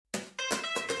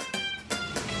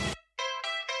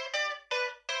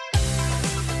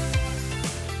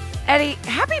Eddie,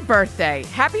 happy birthday.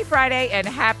 Happy Friday and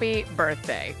happy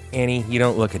birthday. Annie, you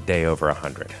don't look a day over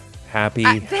 100. Happy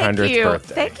 100th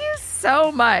birthday. Thank you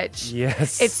so much.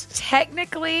 Yes. It's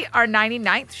technically our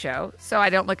 99th show, so I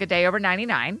don't look a day over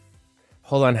 99.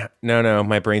 Hold on. No,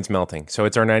 my brain's melting. So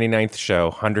it's our 99th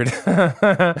show, 100. It's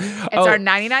our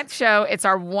 99th show. It's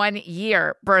our 1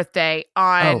 year birthday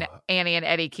on Annie and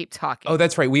Eddie Keep Talking. Oh,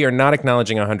 that's right. We are not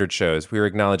acknowledging 100 shows. We are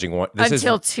acknowledging one.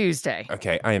 Until Tuesday.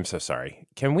 Okay, I am so sorry.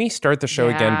 Can we start the show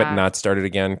again, but not start it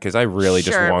again? Because I really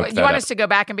just wonked that up. You want us to go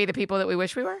back and be the people that we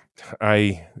wish we were?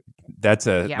 That's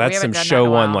some show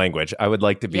one language. I would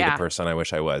like to be the person I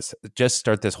wish I was. Just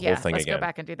start this whole thing again. Let's go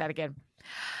back and do that again.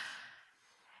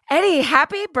 Eddie,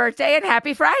 happy birthday and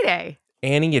happy Friday.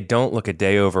 Annie, you don't look a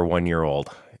day over 1 year old.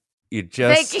 You're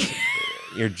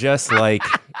just like,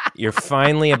 you're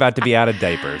finally about to be out of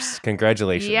diapers.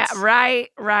 Congratulations. Yeah, right.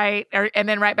 And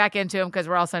then right back into them because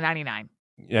we're also 99.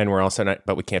 And we're also not,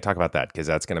 but we can't talk about that because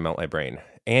that's going to melt my brain.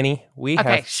 Annie, we have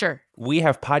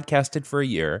podcasted for a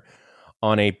year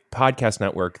on a podcast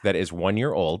network that is 1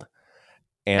 year old.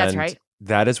 And that's right.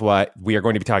 That is what we are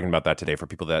going to be talking about that today for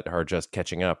people that are just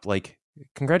catching up. Like,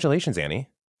 congratulations, Annie.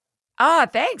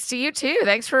 Thanks to you too.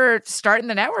 Thanks for starting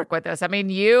the network with us. I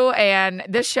mean, you and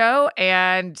this show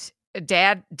and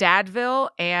Dadville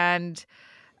and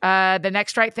The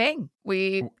Next Right Thing.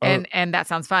 And that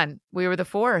sounds fun. We were the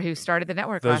four who started the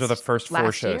network. Those were the first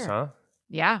four shows, huh?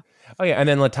 Yeah. Oh yeah, and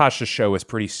then Latasha's show was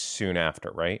pretty soon after,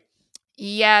 right?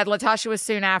 Yeah, Latasha was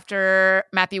soon after.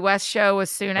 Matthew West's show was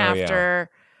soon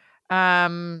after.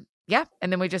 Yeah,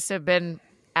 and then we just have been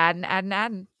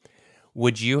adding.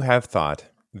 Would you have thought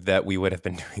that we would have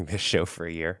been doing this show for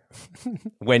a year?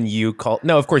 When you called?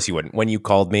 No, of course you wouldn't. When you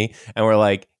called me and we're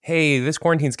like, hey, this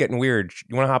quarantine's getting weird.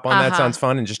 You want to hop on? That sounds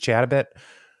fun and just chat a bit?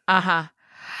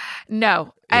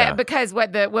 No, because I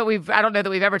don't know that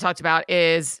we've ever talked about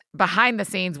is behind the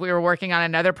scenes, we were working on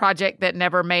another project that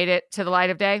never made it to the light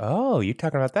of day. Oh, you're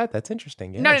talking about that? That's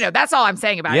interesting. Yes. No. That's all I'm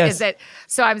saying about it is that,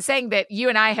 so I'm saying that you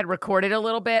and I had recorded a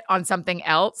little bit on something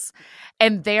else.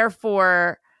 And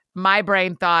therefore my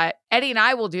brain thought Eddie and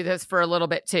I will do this for a little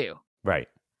bit too. Right.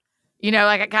 You know,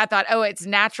 like I kind of thought, it's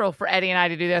natural for Eddie and I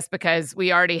to do this because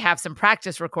we already have some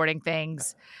practice recording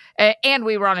things and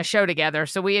we were on a show together.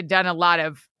 So we had done a lot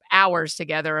of hours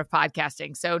together of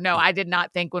podcasting. So no, I did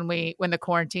not think when the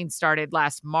quarantine started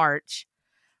last March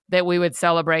that we would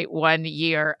celebrate 1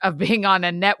 year of being on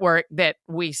a network that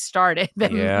we started,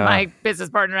 that my business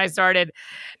partner and I started.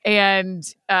 And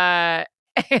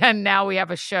now we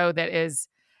have a show that is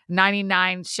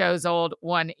 99 shows old,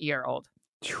 1 year old.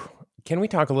 Can we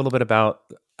talk a little bit about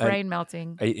brain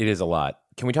melting? It is a lot.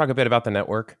 Can we talk a bit about the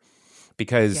network?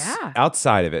 Because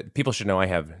outside of it, people should know I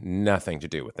have nothing to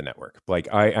do with the network. Like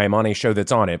I'm on a show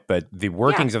that's on it, but the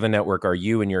workings of the network are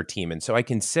you and your team. And so I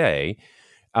can say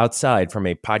outside from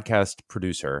a podcast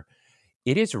producer,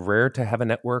 it is rare to have a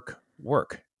network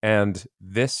work. And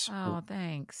this,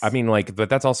 thanks. I mean, but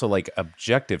that's also like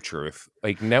objective truth.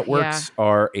 Like networks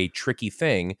are a tricky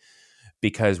thing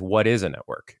because what is a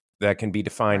network? That can be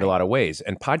defined a lot of ways.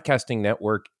 And podcasting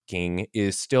networking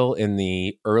is still in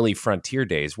the early frontier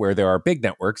days where there are big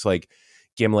networks like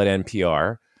Gimlet,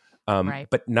 NPR,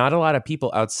 but not a lot of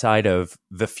people outside of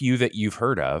the few that you've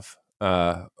heard of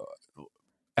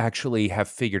actually have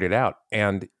figured it out.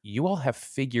 And you all have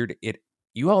figured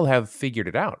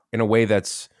it out in a way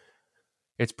it's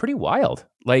pretty wild.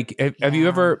 Like, have you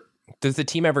ever... Does the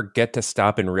team ever get to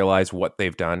stop and realize what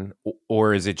they've done?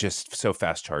 Or is it just so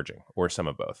fast charging or some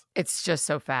of both? It's just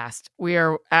so fast. We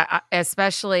are,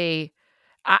 especially,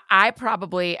 I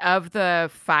probably, of the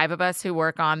five of us who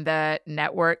work on the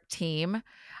network team,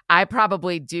 I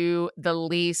probably do the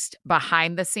least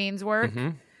behind the scenes work.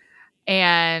 Mm-hmm.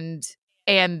 And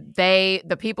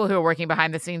the people who are working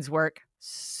behind the scenes work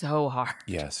so hard.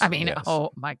 Yes. I mean,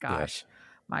 oh my gosh. Yes.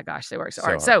 My gosh, they work so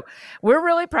hard. So we're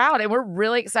really proud and we're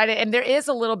really excited. And there is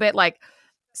a little bit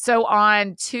so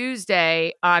on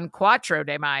Tuesday on Cuatro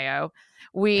de Mayo,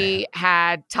 we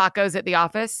had tacos at the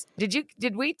office.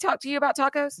 Did we talk to you about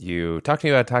tacos? You talked to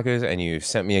me about tacos and you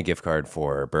sent me a gift card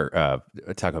for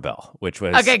Taco Bell, which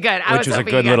was okay. Good. Which was a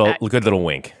good little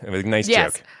wink. It was a nice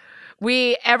joke.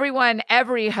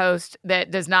 Every host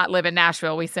that does not live in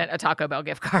Nashville, we sent a Taco Bell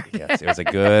gift card. Yes, it was a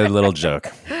good little joke.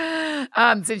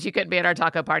 Since you couldn't be at our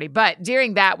taco party. But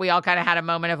during that, we all kind of had a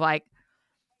moment of like,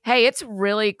 hey, it's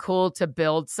really cool to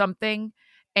build something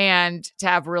and to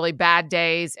have really bad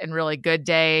days and really good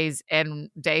days and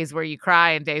days where you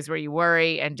cry and days where you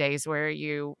worry and days where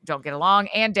you don't get along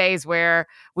and days where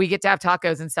we get to have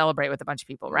tacos and celebrate with a bunch of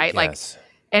people, right? Yes.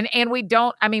 And we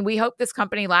don't, I mean, we hope this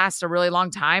company lasts a really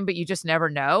long time, but you just never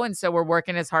know. And so we're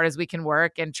working as hard as we can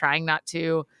work and trying not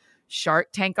to Shark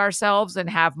Tank ourselves and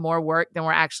have more work than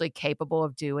we're actually capable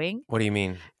of doing. What do you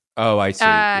mean? Oh, I see.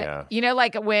 Yeah. You know,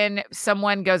 like when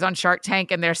someone goes on Shark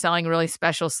Tank and they're selling really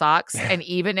special socks, and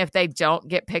even if they don't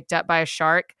get picked up by a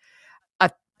shark,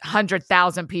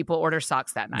 100,000 people order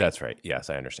socks that night. That's right.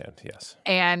 Yes, I understand. Yes.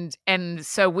 And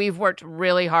so we've worked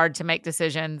really hard to make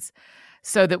decisions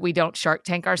so that we don't Shark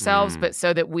Tank ourselves, but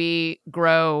so that we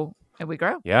grow and we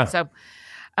grow. Yeah. So,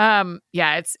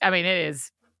 it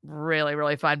is really,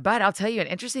 really fun. But I'll tell you, an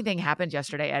interesting thing happened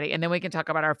yesterday, Eddie, and then we can talk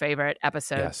about our favorite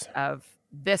episodes of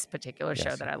this particular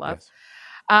show that I love.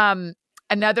 Yes.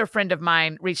 Another friend of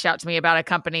mine reached out to me about a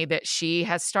company that she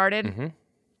has started.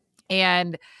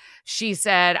 And she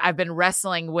said, I've been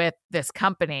wrestling with this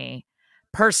company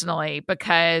personally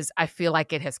because I feel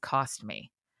like it has cost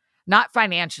me. Not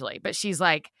financially, but she's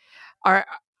like,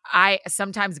 I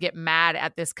sometimes get mad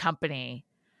at this company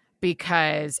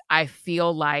because I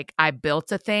feel like I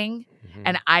built a thing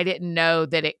and I didn't know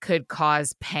that it could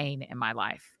cause pain in my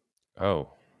life. Oh,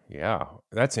 yeah.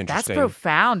 That's interesting. That's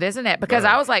profound, isn't it? Because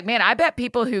I was like, man, I bet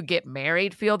people who get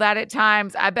married feel that at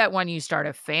times. I bet when you start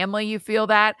a family, you feel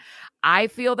that. I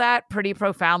feel that pretty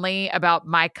profoundly about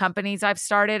my companies I've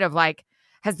started of like,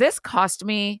 has this cost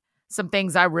me some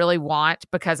things I really want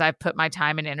because I've put my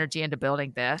time and energy into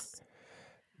building this?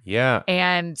 Yeah.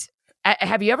 And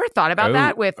have you ever thought about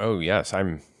that with? Oh, yes.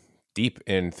 I'm deep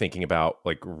in thinking about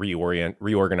like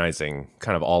reorganizing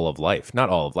kind of all of life, not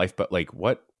all of life, but like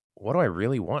what do I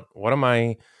really want? What am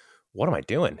I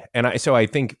doing? And I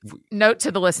think note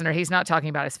to the listener, he's not talking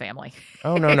about his family.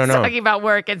 Oh, no. He's talking about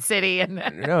work and city and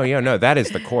No, that is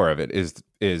the core of it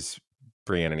is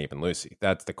Brienne and even Lucy.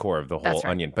 That's the core of the whole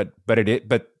onion.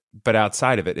 But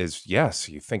outside of it is, yes,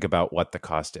 you think about what the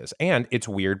cost is. And it's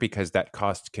weird because that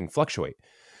cost can fluctuate.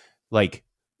 Like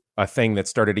a thing that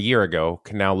started a year ago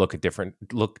can now look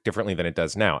differently than it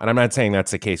does now. And I'm not saying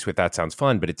that's the case with That Sounds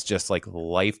Fun, but it's just like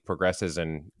life progresses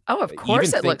and of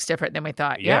course it looks different than we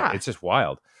thought. Yeah. It's just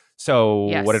wild.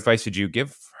 So what advice did you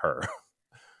give her?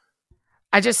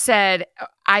 I just said,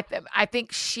 I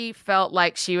think she felt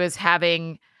like she was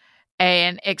having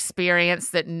an experience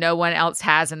that no one else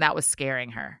has, and that was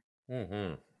scaring her.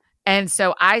 And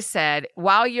so I said,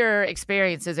 while your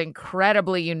experience is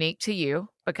incredibly unique to you,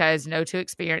 because no two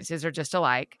experiences are just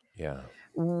alike. Yeah.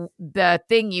 The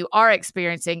thing you are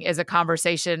experiencing is a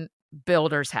conversation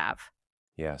builders have.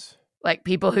 Yes. Like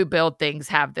people who build things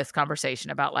have this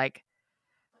conversation about like,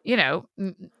 you know,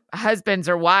 husbands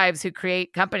or wives who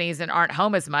create companies and aren't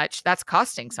home as much. That's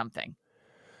costing something.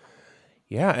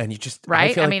 Yeah. And you just,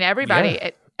 right. I mean,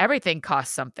 everybody, everything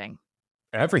costs something.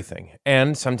 Everything.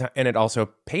 And sometimes, and it also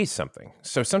pays something.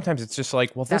 So sometimes it's just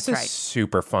like, well, this is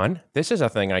super fun. This is a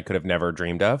thing I could have never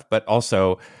dreamed of, but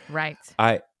also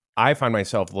I find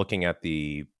myself looking at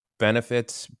the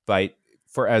benefits, but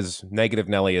for as negative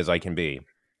Nelly as I can be,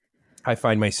 I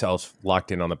find myself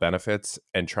locked in on the benefits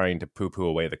and trying to poo-poo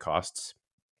away the costs.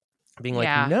 Being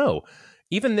like, no,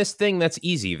 even this thing that's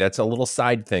easy, that's a little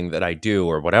side thing that I do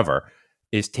or whatever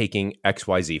is taking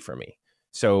XYZ for me.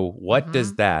 So what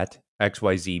does that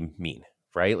XYZ mean,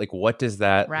 right? Like, what does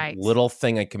that little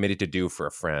thing I committed to do for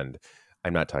a friend?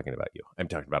 I'm not talking about you. I'm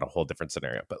talking about a whole different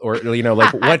scenario. But, or, you know,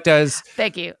 like what does...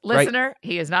 Thank you. Listener,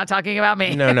 he is not talking about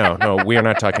me. No. We are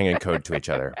not talking in code to each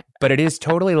other. But it is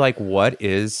totally like, what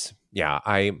is...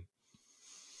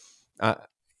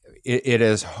 it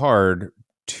is hard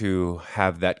to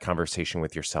have that conversation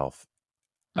with yourself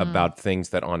about things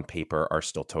that on paper are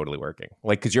still totally working.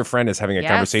 Like, because your friend is having a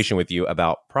conversation with you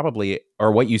about probably,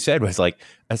 or what you said was like,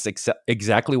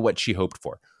 exactly what she hoped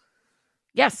for.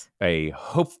 Yes. A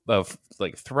hope of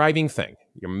like thriving thing.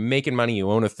 You're making money, you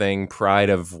own a thing, pride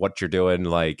of what you're doing,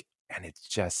 like, and it's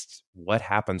just what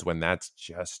happens when that's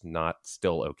just not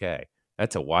still okay.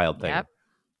 That's a wild thing. Yep.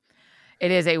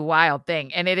 It is a wild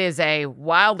thing. And it is a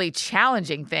wildly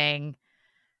challenging thing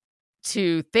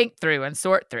to think through and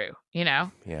sort through, you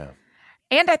know? Yeah.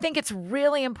 And I think it's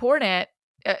really important.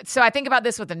 So I think about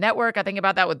this with the network. I think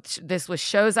about that with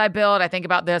shows I build. I think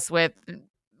about this with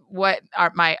what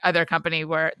are my other company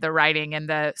where the writing and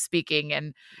the speaking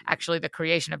and actually the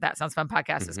creation of That Sounds Fun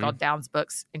podcast is called Downs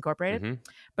Books Incorporated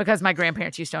because my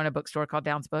grandparents used to own a bookstore called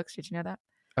Downs Books. Did you know that?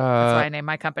 That's why I named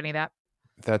my company that.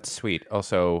 That's sweet.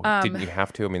 Also, didn't you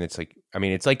have to? I mean,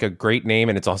 it's like a great name,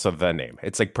 and it's also the name.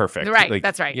 It's like perfect. Right. Like,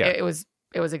 that's right. Yeah. It was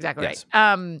exactly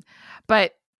right.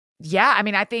 But yeah, I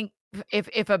mean, I think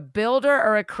if a builder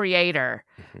or a creator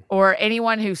or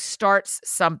anyone who starts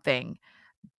something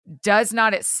does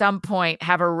not at some point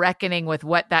have a reckoning with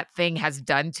what that thing has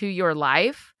done to your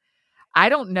life, I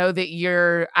don't know that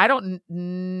you're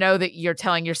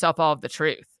telling yourself all of the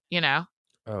truth, you know?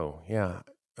 Oh, yeah.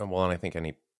 Well, and I think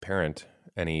any parent,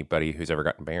 anybody who's ever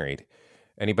gotten married,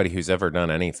 anybody who's ever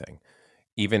done anything,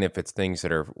 even if it's things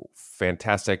that are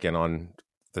fantastic and on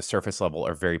the surface level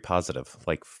are very positive,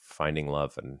 like finding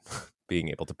love and being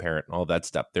able to parent and all that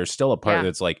stuff, there's still a part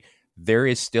that's like, there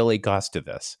is still a cost to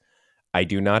this. I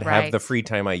do not have the free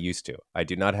time I used to. I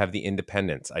do not have the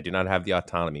independence. I do not have the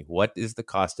autonomy. What is the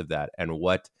cost of that? And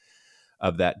what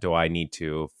of that do I need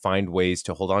to find ways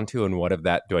to hold on to? And what of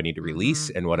that do I need to release?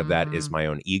 And what of that is my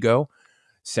own ego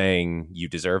saying you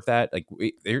deserve that? Like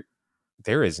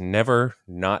there is never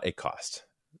not a cost.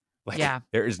 Like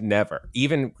there is never,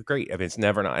 even great. I mean, it's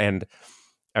never not. And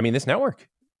I mean, this network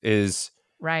is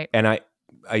right. And I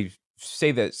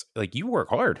say this, like, you work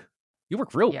hard. You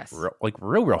work real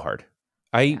hard.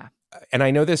 And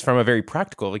I know this from a very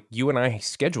practical, like, you and I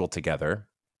schedule together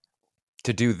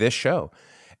to do this show.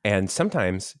 And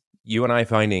sometimes you and I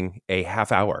finding a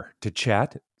half hour to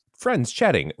chat, friends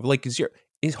chatting, like,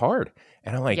 is hard.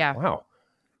 And I'm like, wow,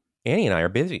 Annie and I are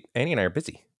busy.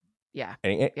 Yeah.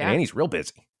 And Annie's real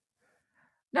busy.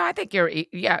 No, I think you're.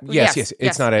 Yes.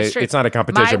 It's not a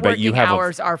competition, but you have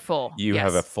hours are full. You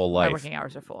have a full life. My working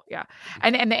hours are full. Yeah,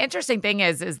 and the interesting thing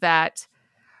is that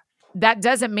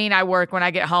doesn't mean I work when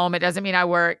I get home. It doesn't mean I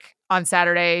work on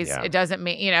Saturdays. Yeah. It doesn't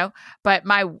mean But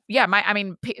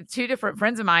two different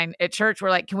friends of mine at church were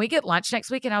like, "Can we get lunch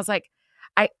next week?" And I was like,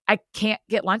 I can't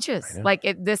get lunches. Like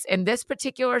in this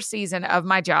particular season of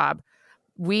my job,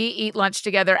 we eat lunch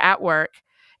together at work,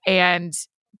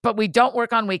 but we don't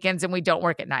work on weekends and we don't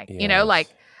work at night. Yes. You know, like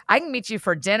I can meet you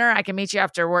for dinner. I can meet you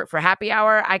after work for happy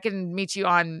hour. I can meet you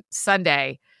on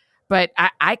Sunday, but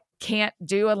I can't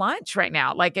do a lunch right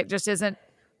now. Like it just isn't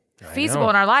feasible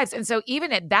in our lives. And so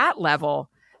even at that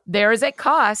level, there is a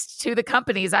cost to the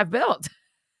companies I've built.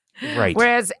 Right.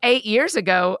 Whereas 8 years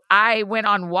ago, I went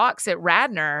on walks at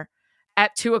Radnor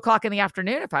at 2:00 in the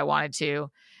afternoon if I wanted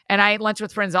to. And I ate lunch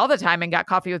with friends all the time and got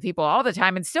coffee with people all the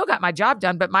time and still got my job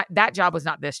done. But that job was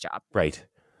not this job. Right.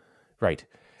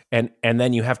 And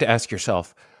then you have to ask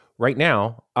yourself, right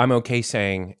now, I'm okay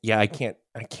saying, yeah, I can't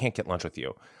get lunch with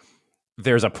you.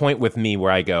 There's a point with me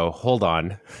where I go, hold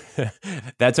on,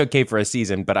 that's okay for a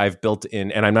season, but I've built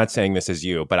in, and I'm not saying this as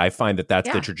you, but I find that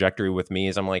that's the trajectory with me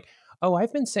is I'm like, oh,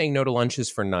 I've been saying no to lunches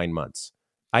for 9 months.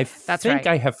 I think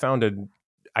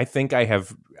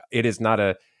it is not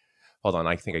a, hold on,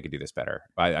 I think I could do this better.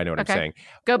 I know what I'm saying.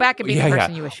 Go back and be the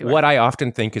person you wish you were. What I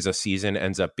often think is a season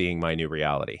ends up being my new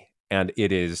reality. And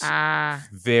it is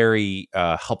very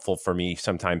helpful for me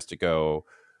sometimes to go,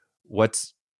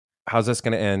 how's this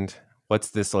going to end?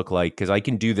 What's this look like? Because I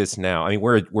can do this now. I mean,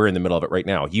 we're in the middle of it right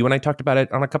now. You and I talked about it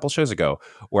on a couple shows ago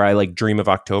where I like dream of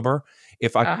October.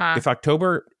 If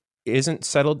October isn't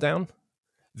settled down,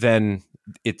 then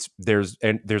there's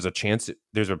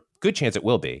a good chance it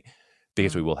will be.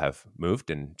 Because we will have moved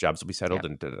and jobs will be settled.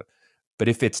 But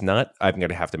if it's not, I'm going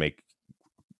to have to make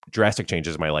drastic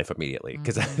changes in my life immediately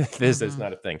because this is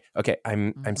not a thing. Okay,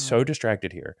 I'm so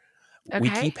distracted here. Okay. We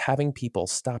keep having people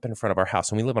stop in front of our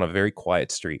house and we live on a very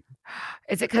quiet street.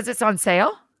 Is it because it's on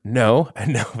sale? No,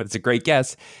 but it's a great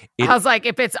guess. I was like,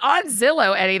 if it's on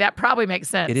Zillow, Eddie, that probably makes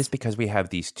sense. It is because we have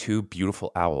these two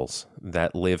beautiful owls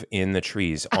that live in the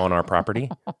trees on our property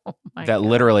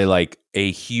literally like a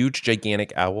huge,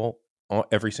 gigantic owl.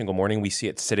 Every single morning we see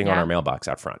it sitting on our mailbox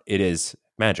out front. It is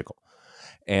magical.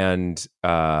 And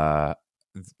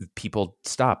people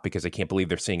stop because they can't believe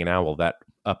they're seeing an owl that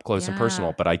up close and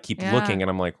personal. But I keep looking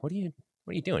and I'm like, what are you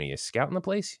doing? Are you scouting the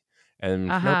place? And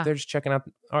nope, they're just checking out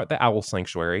the owl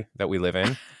sanctuary that we live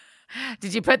in.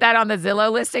 Did you put that on the Zillow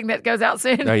listing that goes out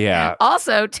soon? Oh, yeah.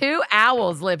 Also, 2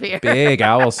 owls live here. Big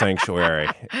owl sanctuary.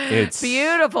 It's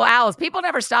beautiful owls. People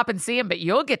never stop and see them, but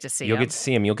you'll get to see them. You'll get to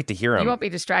see them. You'll get to hear them. You won't be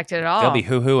distracted at all. They'll be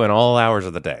hoo-hooing all hours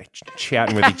of the day,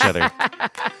 chatting with each other.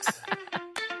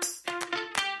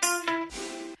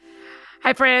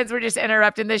 Hi, friends. We're just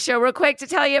interrupting this show real quick to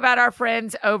tell you about our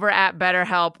friends over at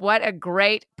BetterHelp. What a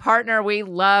great partner. We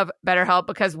love BetterHelp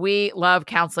because we love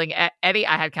counseling. Eddie,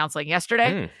 I had counseling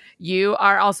yesterday. You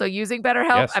are also using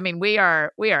BetterHelp. Yes. I mean, we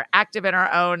are active in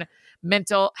our own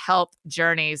mental health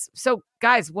journeys. So,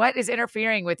 guys, what is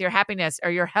interfering with your happiness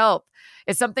or your health?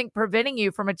 Is something preventing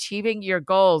you from achieving your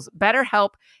goals?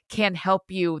 BetterHelp can help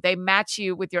you. They match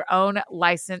you with your own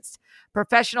licensed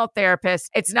professional therapist.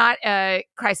 It's not a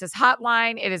crisis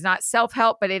hotline. It is not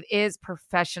self-help, but it is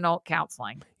professional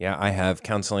counseling. Yeah, I have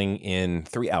counseling in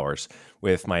 3 hours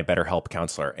with my BetterHelp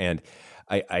counselor. And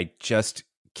I just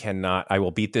I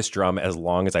will beat this drum as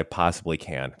long as I possibly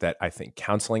can, that I think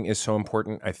counseling is so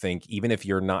important. I think even if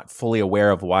you're not fully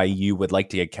aware of why you would like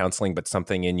to get counseling, but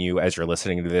something in you as you're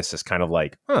listening to this is kind of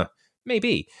like,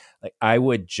 maybe, like, I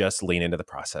would just lean into the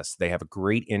process. They have a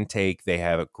great intake. They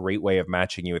have a great way of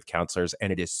matching you with counselors,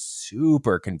 and it is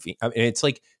super convenient. I mean, it's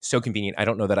like so convenient. I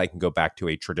don't know that I can go back to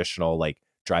a traditional, like,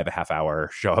 drive a half hour,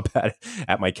 show up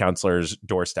at my counselor's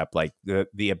doorstep. Like,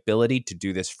 the ability to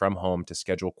do this from home, to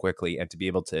schedule quickly, and to be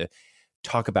able to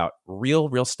talk about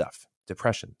real stuff,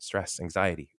 depression, stress,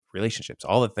 anxiety, relationships,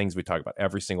 all the things we talk about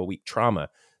every single week, trauma,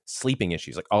 sleeping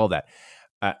issues, like all of that.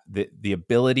 The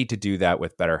ability to do that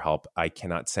with BetterHelp, I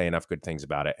cannot say enough good things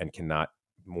about it, and cannot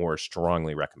more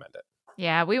strongly recommend it.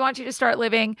 Yeah, we want you to start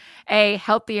living a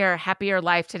healthier, happier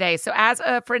life today. So as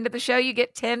a friend of the show, you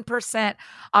get 10%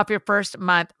 off your first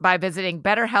month by visiting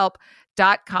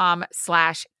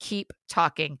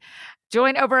BetterHelp.com/keeptalking.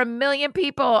 Join over 1 million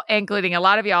people, including a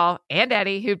lot of y'all and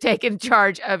Eddie, who've taken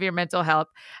charge of your mental health.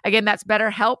 Again, that's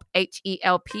BetterHelp,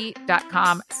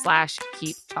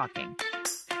 HELP.com/keeptalking.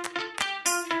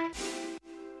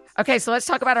 Okay, so let's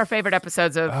talk about our favorite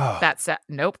episodes of That Set.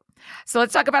 Nope. So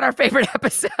let's talk about our favorite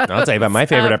episodes. I'll tell you about my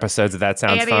favorite episodes of That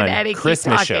Sounds Andy Fun. and Eddie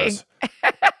Christmas shows.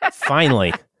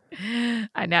 Finally.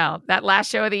 I know. That last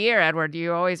show of the year, Edward,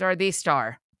 you always are the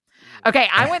star. Okay,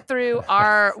 I went through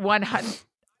our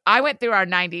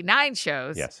 99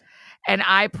 shows. Yes. And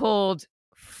I pulled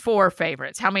 4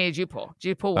 favorites. How many did you pull? Did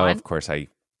you pull one? Oh, of course. I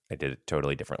did it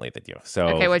totally differently than you. So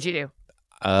okay, what'd you do?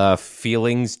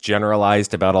 Feelings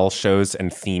generalized about all shows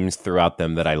and themes throughout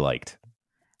them that I liked.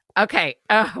 Okay.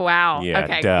 Oh, wow. Yeah,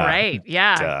 okay, great.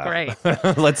 Yeah, great.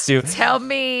 Let's do. Tell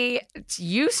me,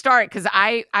 you start, because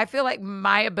I feel like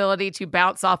my ability to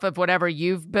bounce off of whatever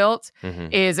you've built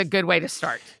is a good way to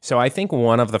start. So I think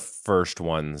one of the first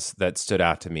ones that stood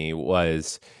out to me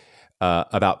was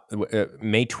about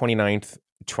May 29th,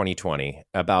 2020,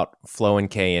 about Flo and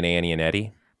Kay and Annie and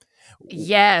Eddie.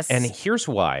 Yes. And here's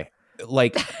why.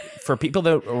 Like, for people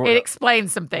that it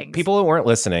explains some things. People who weren't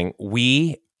listening,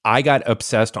 I got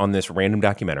obsessed on this random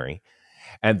documentary,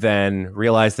 and then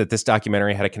realized that this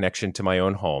documentary had a connection to my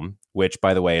own home, which,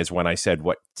 by the way, is when I said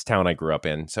what town I grew up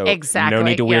in. So exactly. No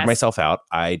need to weird myself out.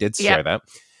 I did share that.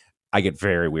 I get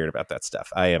very weird about that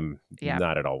stuff. I am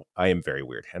not at all. I am very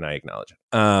weird, and I acknowledge it.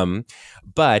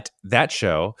 But that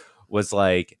show was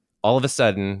like, all of a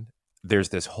sudden, there's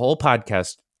this whole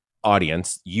podcast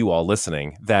audience, you all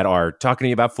listening, that are talking to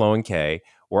you about Flo and Kay.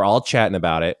 We're all chatting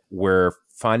about it. We're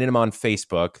finding them on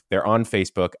Facebook. They're on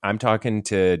Facebook. I'm talking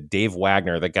to Dave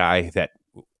Wagner, the guy that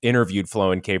interviewed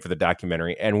Flo and Kay for the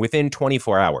documentary. And within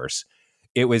 24 hours,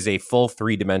 it was a full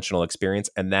 3-dimensional experience.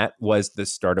 And that was the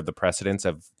start of the precedence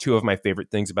of 2 of my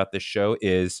favorite things about this show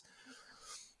is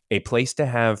a place to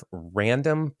have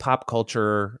random pop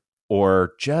culture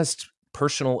or just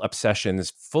personal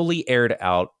obsessions fully aired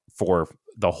out for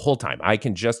the whole time. I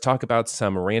can just talk about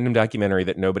some random documentary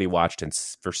that nobody watched, and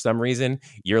for some reason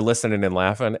you're listening and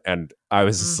laughing, and I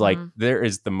was just like, there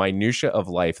is the minutia of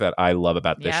life that I love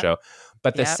about this show.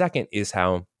 But the second is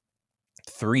how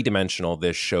 3-dimensional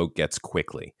this show gets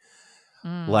quickly.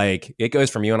 Like, it goes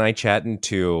from you and I chatting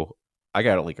to I've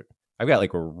got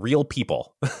real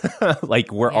people.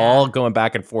 Like, we're all going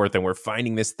back and forth, and we're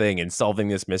finding this thing and solving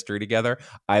this mystery together.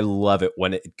 I love it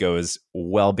when it goes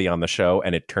well beyond the show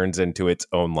and it turns into its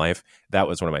own life. That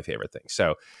was one of my favorite things.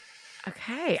 So,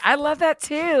 okay, I love that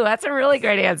too. That's a really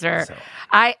great answer. So,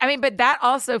 I mean, but that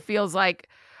also feels like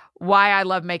why I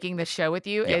love making this show with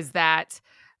you is that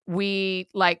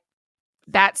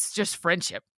that's just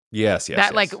friendship. Yes.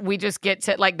 Like, we just get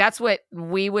to, like, that's what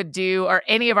we would do, or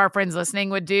any of our friends listening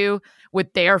would do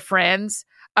with their friends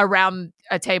around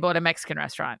a table at a Mexican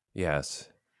restaurant. Yes.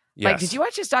 Like, did you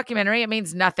watch this documentary? It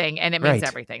means nothing, and it means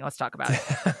everything. Let's talk about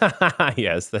it.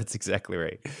 Yes, that's exactly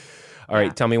right. All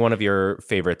right, tell me one of your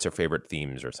favorites or favorite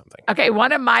themes or something. Okay,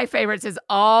 one of my favorites is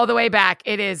all the way back.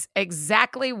 It is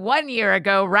exactly 1 year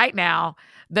ago right now,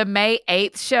 the May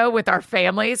 8th show with our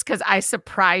families, because I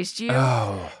surprised you.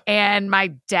 And my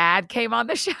dad came on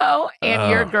the show,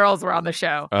 and your girls were on the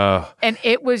show. And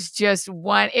it was just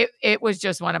it was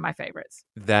just one of my favorites.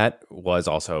 That was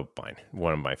also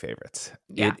one of my favorites.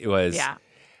 Yeah. It was. Yeah.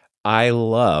 I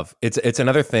love it's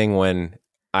another thing when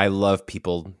I love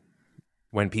people.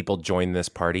 When people join this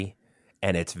party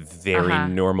and it's very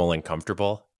normal and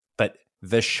comfortable, but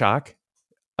the shock,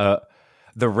 the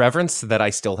reverence that I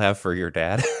still have for your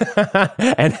dad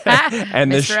and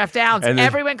Mr. F. Downs,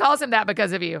 everyone calls him that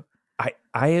because of you.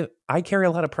 I carry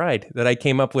a lot of pride that I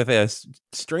came up with a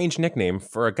strange nickname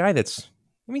for a guy that's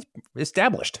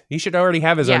established. He should already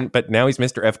have his own, but now he's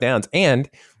Mr. F. Downs. And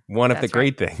one of the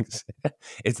great things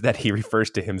is that he refers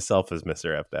to himself as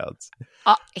Mr. F. Downs.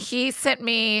 He sent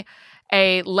me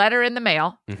a letter in the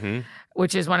mail,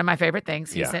 which is one of my favorite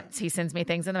things. He sends me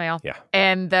things in the mail. Yeah.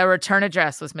 And the return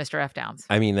address was Mr. F. Downs.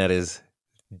 I mean, that is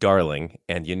darling.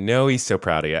 And you know he's so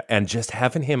proud of you. And just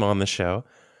having him on the show,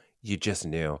 you just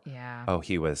knew. Yeah. Oh,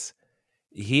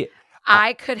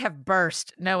 I could have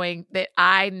burst knowing that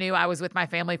I knew I was with my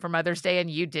family for Mother's Day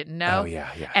and you didn't know. Oh, yeah.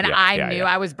 And I knew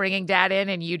I was bringing Dad in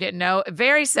and you didn't know.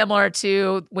 Very similar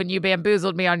to when you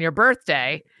bamboozled me on your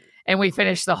birthday and we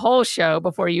finished the whole show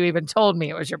before you even told me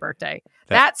it was your birthday.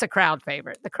 That's a crowd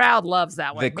favorite. The crowd loves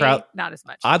that one. Me, not as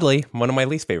much. Oddly, one of my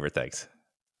least favorite things.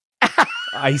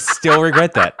 I still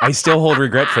regret that. I still hold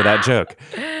regret for that joke.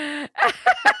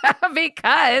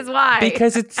 Because why?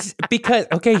 Because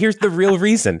okay, here's the real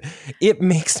reason. It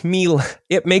makes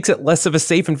it less of a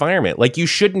safe environment. Like, you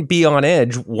shouldn't be on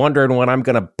edge wondering when I'm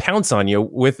gonna pounce on you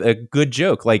with a good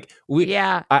joke. Like,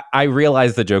 I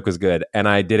realized the joke was good and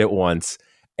I did it once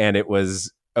and it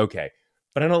was okay.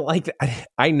 But I don't like that.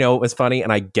 I know it was funny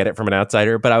and I get it from an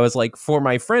outsider, but I was like, for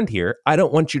my friend here, I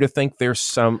don't want you to think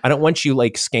I don't want you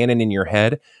like scanning in your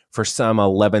head for some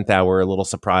 11th hour little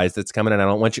surprise that's coming. And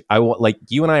I want like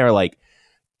you and I are like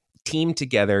team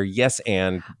together. Yes.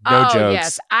 And no jokes.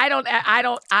 Yes. I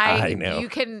know. You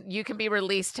can be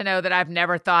released to know that I've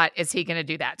never thought, is he going to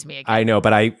do that to me again? I know,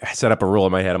 but I set up a rule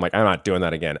in my head. I'm like, I'm not doing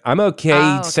that again. I'm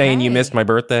okay saying you missed my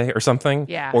birthday or something,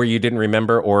 or you didn't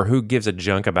remember, or who gives a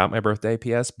junk about my birthday,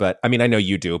 PS. But I mean, I know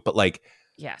you do, but like,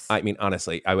 yes. I mean,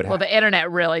 honestly, I would have. Well, the internet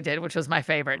really did, which was my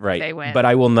favorite. Right. They went but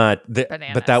I will not.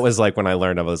 bananas. But that was like when I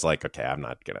learned, I was like, okay, I'm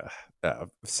not going to,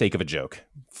 sake of a joke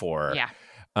for. Yeah.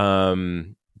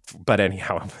 But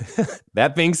anyhow,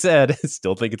 that being said, I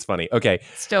still think it's funny. Okay.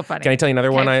 Still funny. Can I tell you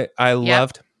another one I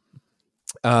loved?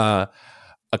 A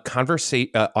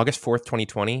conversation, August 4th,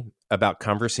 2020, about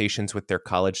conversations with their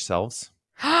college selves.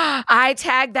 I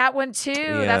tagged that one too.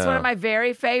 Yeah. That's one of my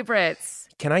very favorites.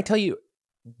 Can I tell you,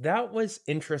 that was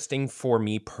interesting for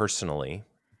me personally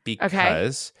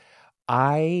because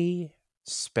I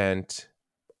spent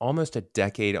almost a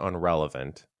decade on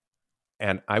Relevant,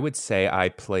 and I would say I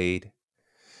played...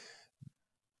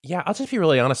 Yeah, I'll just be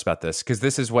really honest about this because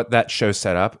this is what that show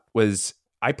set up was.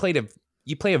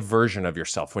 You play a version of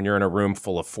yourself when you're in a room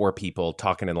full of 4 people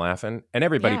talking and laughing, and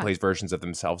everybody plays versions of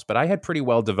themselves. But I had pretty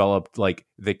well developed like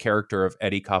the character of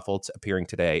Eddie Kaufholz appearing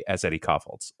today as Eddie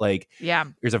Kaufholz. Like,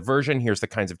 here's a version. Here's the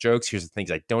kinds of jokes. Here's the things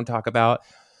I don't talk about.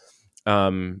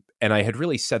 And I had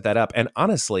really set that up. And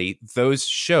honestly, those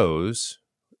shows,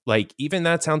 like even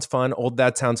That Sounds Fun, Old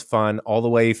That Sounds Fun, all the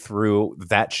way through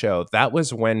that show, that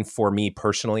was when, for me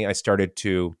personally, I started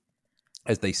to,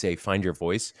 as they say, find your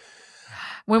voice.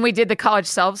 When we did the college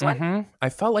selves one? I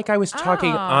felt like I was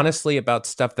talking honestly about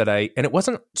stuff and it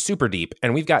wasn't super deep,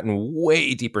 and we've gotten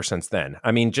way deeper since then.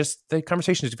 I mean, just the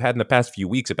conversations we've had in the past few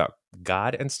weeks about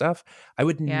God and stuff, I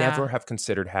would never have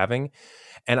considered having.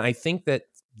 And I think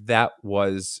that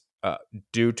was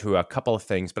due to a couple of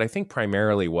things, but I think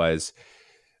primarily was...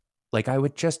 like I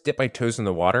would just dip my toes in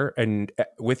the water and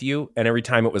with you, and every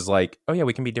time it was like, oh yeah,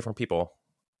 we can be different people,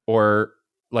 or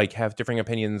like have differing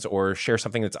opinions, or share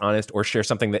something that's honest, or share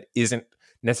something that isn't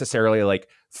necessarily like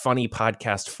funny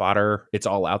podcast fodder. It's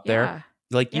all out there.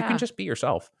 Like you can just be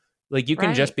yourself. Like you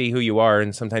can just be who you are,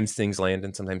 and sometimes things land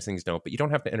and sometimes things don't, but you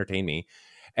don't have to entertain me.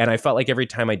 And I felt like every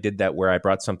time I did that, where I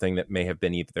brought something that may have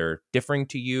been either differing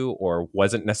to you or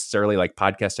wasn't necessarily like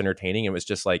podcast entertaining, it was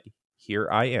just like, here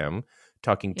I am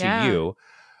talking to you,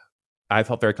 I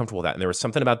felt very comfortable with that. And there was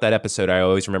something about that episode I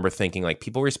always remember thinking, like,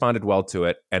 people responded well to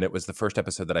it, and it was the first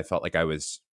episode that I felt like I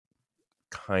was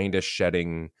kind of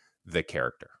shedding the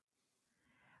character.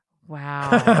 Wow.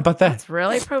 How about that? That's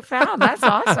really profound. That's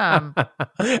awesome.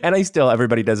 And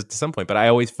everybody does it to some point, but I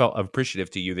always felt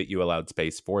appreciative to you that you allowed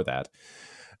space for that.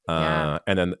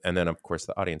 And then of course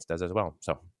the audience does as well.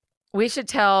 So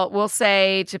we'll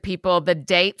say to people the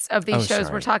dates of these shows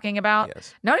we're talking about.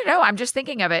 Yes. No. I'm just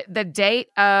thinking of it. The date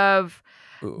of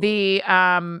the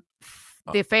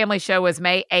family show was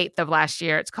May 8th of last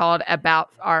year. It's called About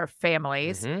Our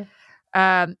Families.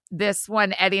 Mm-hmm. This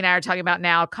one Eddie and I are talking about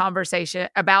now, conversations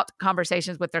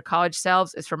with their college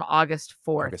selves, is from August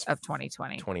 4th of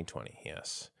 2020. 2020,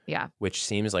 yes. Yeah. Which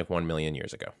seems like 1 million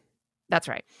years ago. That's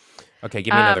right. Okay,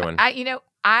 give me another one.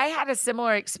 I had a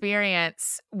similar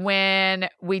experience when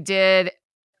we did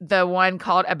the one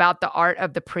called About the Art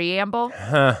of the Preamble,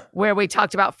 where we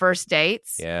talked about first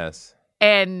dates. Yes.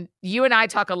 And you and I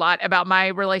talk a lot about my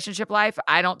relationship life.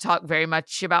 I don't talk very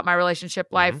much about my relationship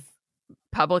life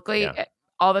publicly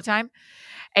all the time.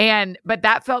 But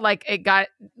that felt like it got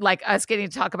like us getting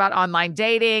to talk about online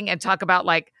dating and talk about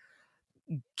like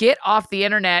get off the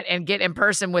internet and get in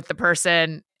person with the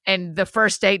person. And the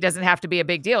first date doesn't have to be a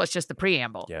big deal. It's just the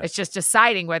preamble. Yes. It's just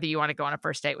deciding whether you want to go on a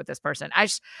first date with this person.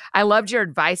 I loved your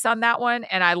advice on that one.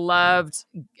 And I loved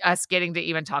us getting to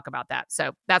even talk about that.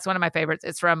 So that's one of my favorites.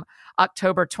 It's from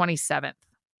October 27th.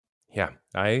 Yeah.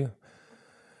 I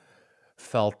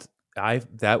felt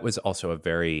that was also a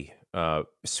very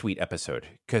sweet episode,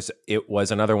 because it was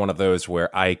another one of those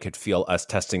where I could feel us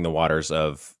testing the waters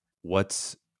of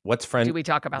what's friend. Do we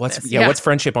talk about this? Yeah, what's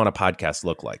friendship on a podcast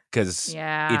look like? Because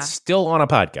it's still on a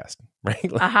podcast,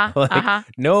 right?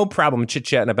 No problem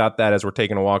chit-chatting about that as we're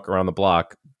taking a walk around the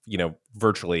block,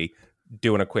 virtually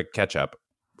doing a quick catch up.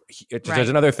 There's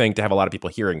another thing to have a lot of people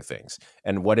hearing things.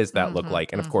 And what does that look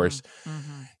like? And of course,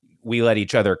 we let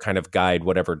each other kind of guide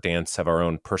whatever dance of our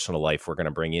own personal life we're going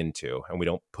to bring into, and we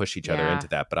don't push each other into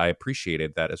that. But I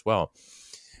appreciated that as well.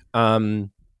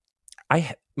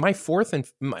 My fourth and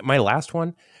my last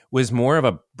one was more of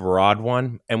a broad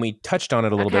one, and we touched on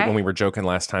it a little bit when we were joking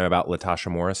last time about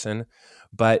Latasha Morrison.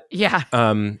 But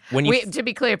to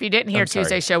be clear, if you didn't hear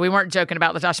Tuesday's show, we weren't joking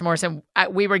about Latasha Morrison.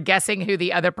 We were guessing who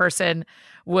the other person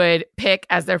would pick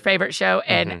as their favorite show,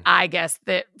 and I guessed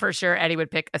that for sure Eddie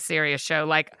would pick a serious show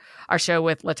like our show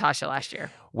with Latasha last year,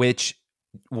 which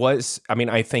was,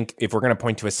 I think if we're going to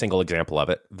point to a single example of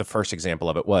it, the first example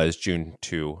of it was June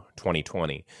 2,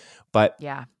 2020. But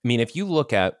if you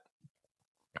look at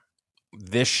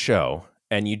this show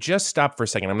and you just stop for a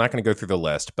second, I'm not going to go through the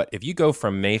list, but if you go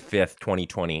from May 5th,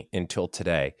 2020 until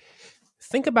today,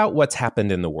 think about what's happened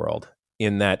in the world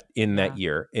in that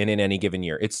year and in any given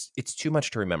year. It's too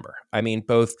much to remember.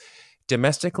 Both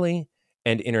domestically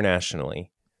and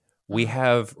internationally, we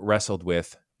have wrestled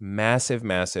with massive,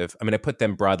 I'm going to put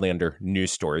them broadly under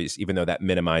news stories, even though that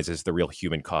minimizes the real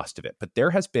human cost of it. But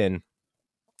there has been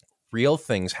real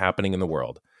things happening in the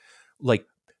world, like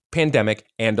pandemic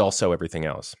and also everything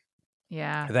else.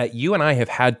 Yeah. That you and I have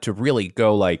had to really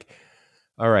go like,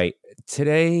 all right,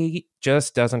 today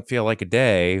just doesn't feel like a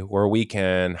day where we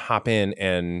can hop in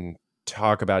and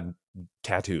talk about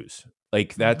tattoos.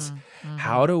 Like that's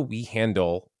how do we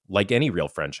handle, like any real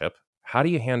friendship, how do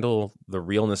you handle the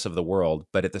realness of the world,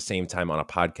 but at the same time on a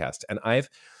podcast? And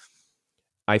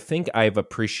I think I've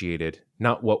appreciated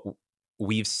not what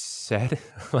we've said,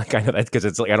 like I know that because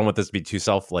it's like I don't want this to be too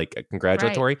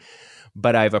congratulatory,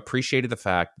 but I've appreciated the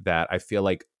fact that I feel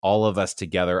like all of us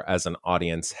together as an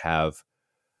audience have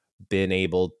been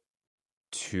able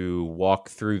to walk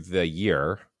through the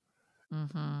year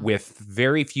with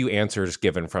very few answers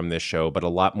given from this show, but a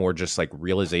lot more just like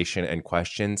realization and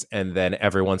questions, and then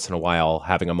every once in a while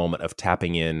having a moment of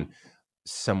tapping in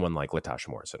someone like Latasha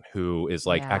Morrison, who is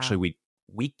like, actually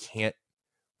we can't.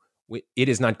 It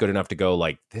is not good enough to go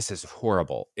like, this is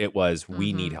horrible. It was,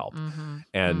 we need help.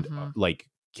 And like,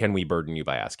 can we burden you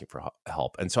by asking for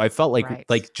help? And so I felt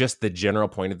like just the general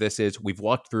point of this is we've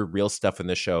walked through real stuff in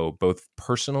the show, both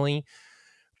personally,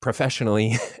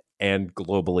 professionally, and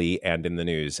globally, and in the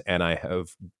news. And I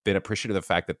have been appreciative of the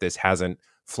fact that this hasn't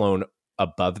flown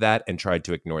above that and tried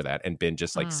to ignore that and been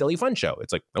just like silly fun show.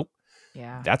 It's like, nope,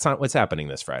 that's not what's happening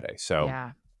this Friday. So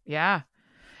yeah.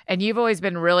 And you've always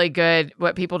been really good.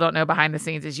 What people don't know behind the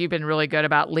scenes is you've been really good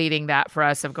about leading that for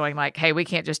us, of going like, hey, we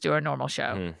can't just do a normal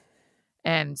show.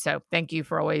 And so thank you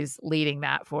for always leading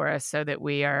that for us, so that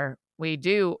we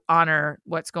do honor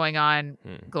what's going on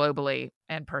globally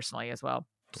and personally as well.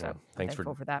 So thanks for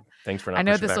that. Thanks for not I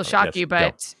know this will shock you,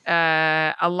 but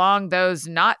along those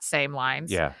not same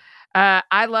lines,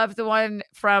 I love the one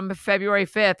from February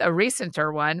 5th, a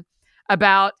recenter one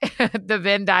about the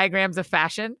Venn diagrams of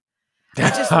fashion. I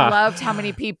just loved how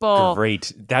many people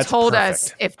told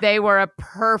us if they were a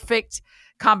perfect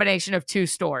combination of two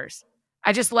stores.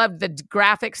 I just loved the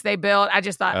graphics they built. I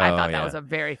thought that was a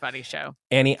very funny show.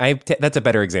 Annie, that's a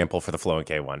better example for the Flo and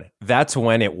K one. That's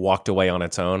when it walked away on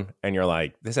its own, and you're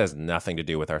like, this has nothing to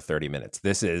do with our 30 minutes.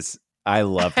 I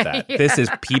love that. This is,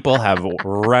 people have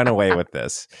run away with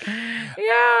this.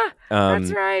 Yeah,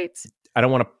 that's right. I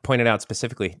don't want to point it out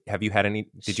specifically. Have you had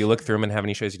did you look through them and have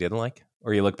any shows you didn't like?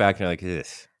 Or you look back and you're like,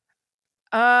 this?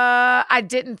 I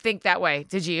didn't think that way.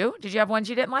 Did you? Did you have ones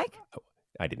you didn't like? Oh,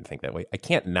 I didn't think that way. I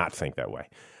can't not think that way.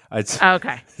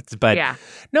 Okay. But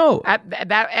no.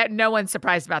 No one's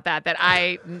surprised about that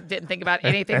I didn't think about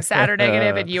anything sad or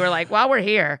negative, and you were like, while we're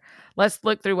here, let's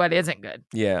look through what isn't good.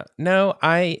 Yeah. No,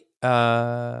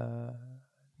 no.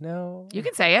 You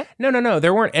can say it. No.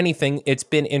 There weren't anything. It's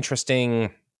been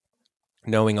interesting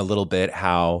knowing a little bit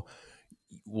how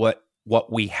what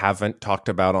we haven't talked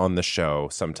about on the show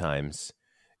sometimes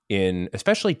in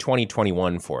especially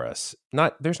 2021 for us.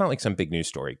 There's not like some big news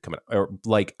story coming up, or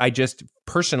like I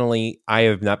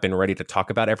have not been ready to talk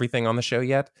about everything on the show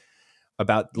yet,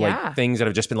 about like things that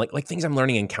have just been like things I'm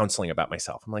learning in counseling about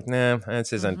myself. I'm like, nah,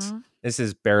 this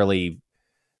is barely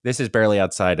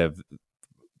outside of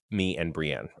me and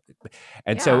Brienne.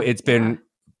 And so it's been,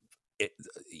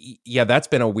 that's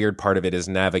been a weird part of it, is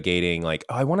navigating like,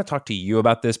 oh, I want to talk to you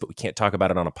about this, but we can't talk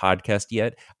about it on a podcast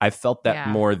yet. I've felt that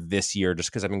more this year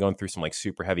just because I've been going through some like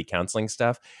super heavy counseling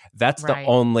stuff. That's the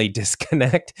only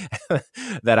disconnect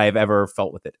that I've ever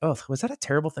felt with it. Oh, was that a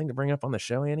terrible thing to bring up on the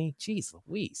show, Annie? Jeez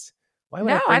Louise. Why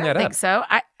would I bring that up? I don't think so.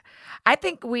 I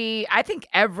think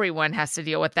everyone has to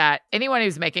deal with that. Anyone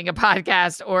who's making a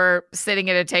podcast or sitting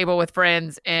at a table with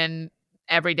friends in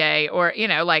every day, or,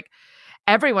 like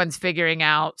everyone's figuring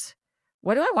out,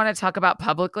 what do I want to talk about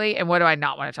publicly and what do I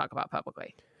not want to talk about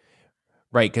publicly?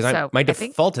 Right. Because my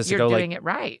default is to go like, you're doing it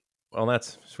right. Well,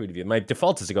 that's sweet of you. My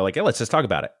default is to go like, hey, let's just talk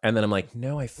about it. And then I'm like,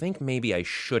 no, I think maybe I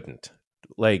shouldn't.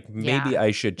 Like maybe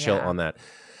I should chill on that.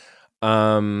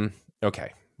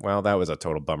 Okay. Well, that was a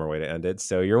total bummer way to end it.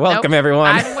 So you're welcome,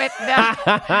 everyone. I'm with them.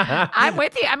 I'm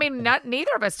with you. I mean,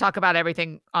 neither of us talk about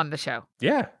everything on the show.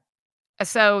 Yeah.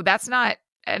 So that's not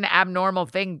an abnormal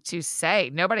thing to say.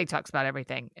 Nobody talks about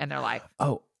everything in their life.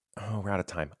 Oh, we're out of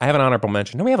time. I have an honorable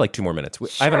mention. No, we have like 2 more minutes.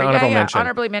 I have an honorable mention.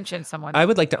 Honorably mention someone. I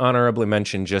would like to honorably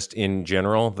mention, just in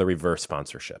general, the reverse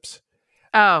sponsorships.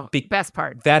 Oh, best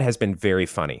part. That has been very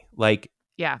funny. Like,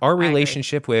 our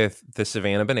relationship with the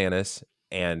Savannah Bananas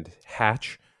and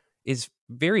Hatch is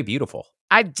very beautiful.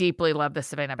 I deeply love the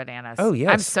Savannah Bananas. Oh,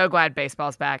 yes. I'm so glad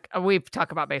baseball's back. We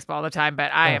talk about baseball all the time, but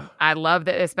I love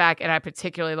that it's back, and I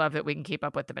particularly love that we can keep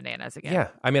up with the Bananas again. Yeah.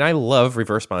 I mean, I love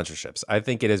reverse sponsorships. I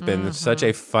think it has been such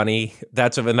a funny,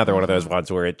 that's another one of those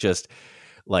ones where it just,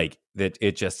 like, that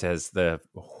it just has the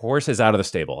horses out of the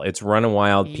stable. It's running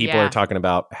wild. People are talking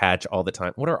about Hatch all the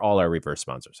time. What are all our reverse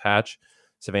sponsors? Hatch,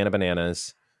 Savannah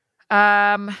Bananas.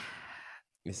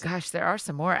 Gosh, there are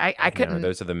some more. I couldn't.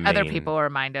 Those are the main. Other people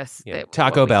remind us.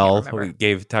 Taco Bell. We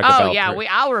gave Taco Bell. Oh yeah,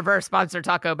 I'll reverse sponsor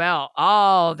Taco Bell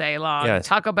all day long. Yes.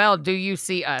 Taco Bell, do you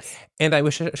see us? And I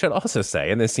should also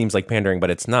say, and this seems like pandering, but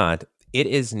it's not. It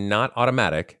is not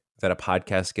automatic that a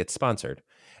podcast gets sponsored,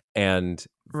 and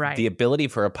the ability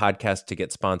for a podcast to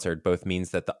get sponsored both means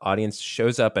that the audience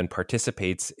shows up and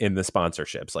participates in the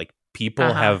sponsorships. Like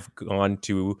people have gone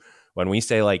to, when we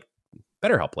say like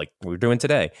BetterHelp, like we're doing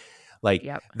today. Like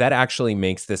that actually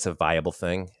makes this a viable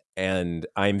thing. And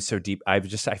I'm so deep. I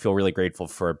feel really grateful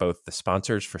for both the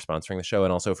sponsors for sponsoring the show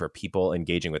and also for people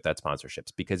engaging with that sponsorships,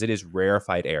 because it is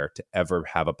rarefied air to ever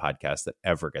have a podcast that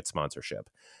ever gets sponsorship.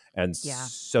 And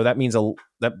so that means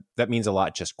that means a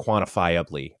lot, just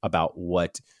quantifiably, about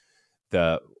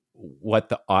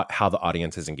how the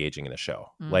audience is engaging in the show.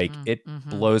 Like it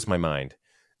blows my mind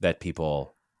that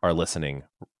people are listening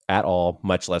at all,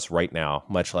 much less right now,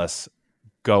 much less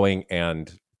going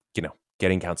and,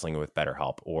 getting counseling with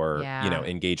BetterHelp or,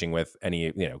 engaging with any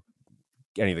of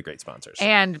the great sponsors.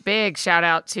 And big shout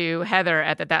out to Heather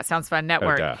at the That Sounds Fun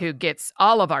Network, who gets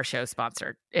all of our shows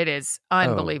sponsored. It is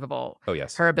unbelievable. Oh,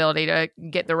 yes. Her ability to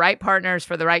get the right partners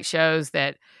for the right shows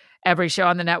that every show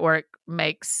on the network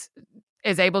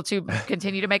is able to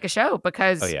continue to make a show,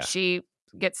 because she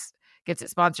gets it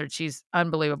sponsored. She's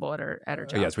unbelievable at her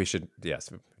job. Yes, we should. Yes.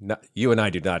 You and I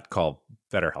do not call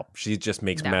BetterHelp. She just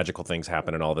makes magical things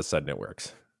happen, and all of a sudden it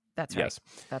works. That's right. Yes.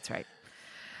 That's right.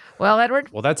 Well, Edward.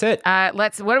 Well, that's it.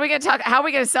 What are we going to talk? How are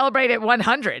we going to celebrate at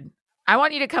 100? I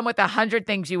want you to come with 100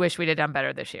 things you wish we'd have done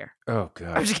better this year. Oh,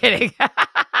 God. I'm just kidding.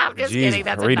 I'm just kidding.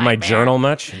 That's read my journal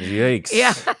much? Yikes.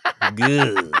 Yeah.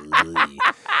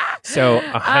 So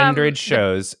 100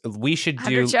 shows. We should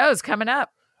do 100 shows coming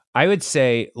up. I would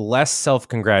say less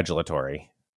self-congratulatory.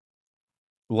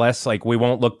 Less like we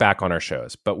won't look back on our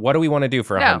shows. But what do we want to do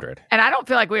for 100? And I don't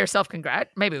feel like we are self-congrat.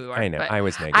 Maybe we weren't. I know. I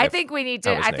was negative. I think we need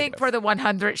to. I think for the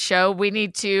 100th show, we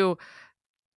need to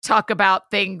talk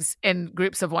about things in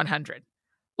groups of 100.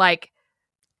 Like,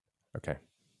 okay,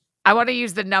 I want to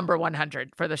use the number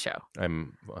 100 for the show.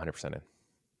 I'm 100% in.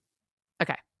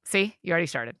 Okay. See, you already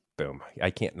started. Boom. I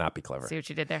can't not be clever. See what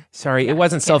you did there? Sorry, it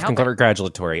wasn't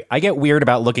self-congratulatory. I get weird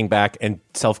about looking back and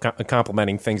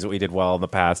self-complimenting things that we did well in the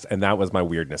past, and that was my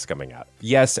weirdness coming out.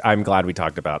 Yes, I'm glad we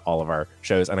talked about all of our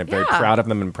shows, and I'm very proud of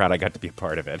them and proud I got to be a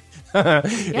part of it.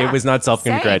 It was not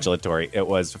self-congratulatory. It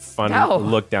was fun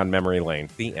look down memory lane.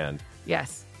 The end.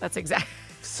 Yes, that's exactly.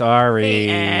 Sorry.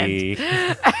 The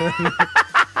end.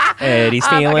 Eddie's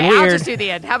feeling weird. I'll just do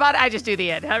the end. How about I just do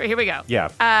the end? Here we go.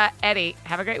 Yeah. Eddie,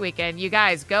 have a great weekend. You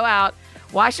guys go out,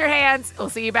 wash your hands. We'll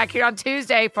see you back here on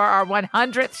Tuesday for our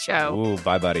 100th show. Ooh,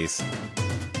 bye, buddies.